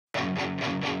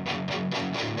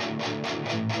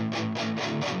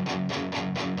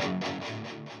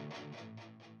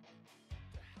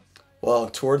Well,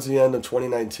 towards the end of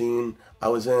 2019, I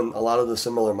was in a lot of the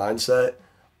similar mindset.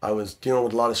 I was dealing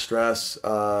with a lot of stress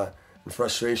and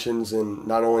frustrations in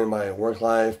not only my work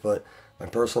life, but my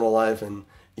personal life, and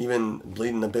even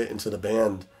bleeding a bit into the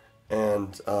band.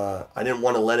 And I didn't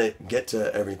want to let it get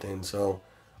to everything, so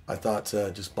I thought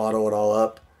to just bottle it all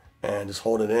up and just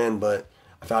hold it in. But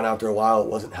I found after a while it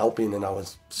wasn't helping, and I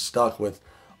was stuck with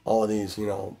all of these,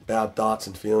 bad thoughts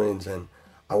and feelings. And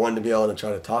I wanted to be able to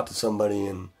try to talk to somebody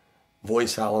and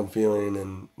voice how I'm feeling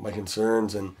and my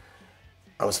concerns, and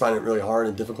I was finding it really hard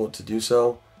and difficult to do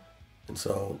so. And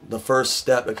so the first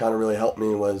step that kind of really helped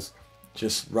me was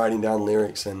just writing down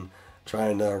lyrics and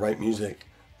trying to write music,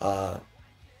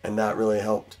 and that really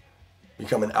helped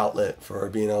become an outlet for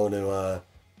being able to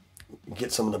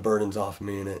get some of the burdens off of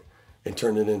me, and it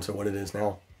turned it into what it is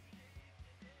now.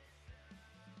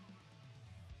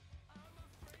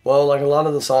 Well, like a lot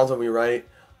of the songs that we write,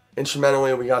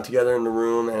 instrumentally, we got together in the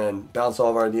room and bounced all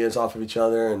of our ideas off of each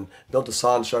other and built a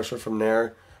song structure from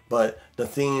there. But the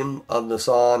theme of the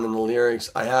song and the lyrics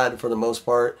I had, for the most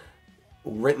part,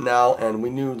 written out, and we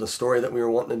knew the story that we were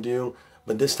wanting to do.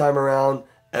 But this time around,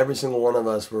 every single one of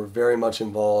us were very much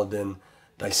involved in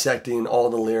dissecting all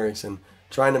the lyrics and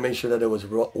trying to make sure that it was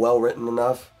well written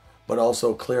enough, but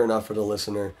also clear enough for the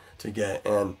listener to get.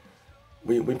 And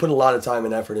we put a lot of time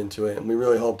and effort into it, and we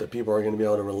really hope that people are going to be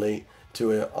able to relate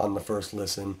to it on the first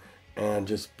listen and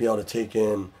just be able to take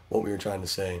in what we were trying to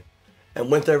say.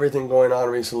 And with everything going on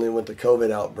recently with the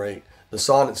COVID outbreak, the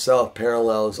song itself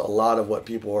parallels a lot of what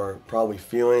people are probably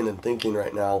feeling and thinking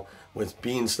right now with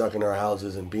being stuck in our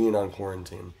houses and being on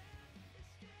quarantine.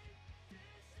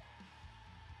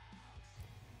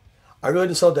 I really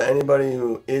just hope that anybody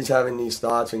who is having these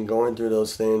thoughts and going through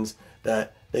those things,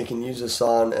 that they can use this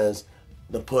song as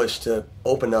the push to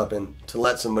open up and to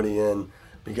let somebody in,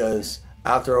 because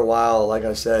after a while, like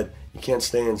I said, you can't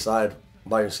stay inside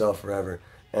by yourself forever,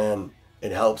 and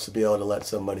it helps to be able to let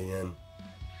somebody in.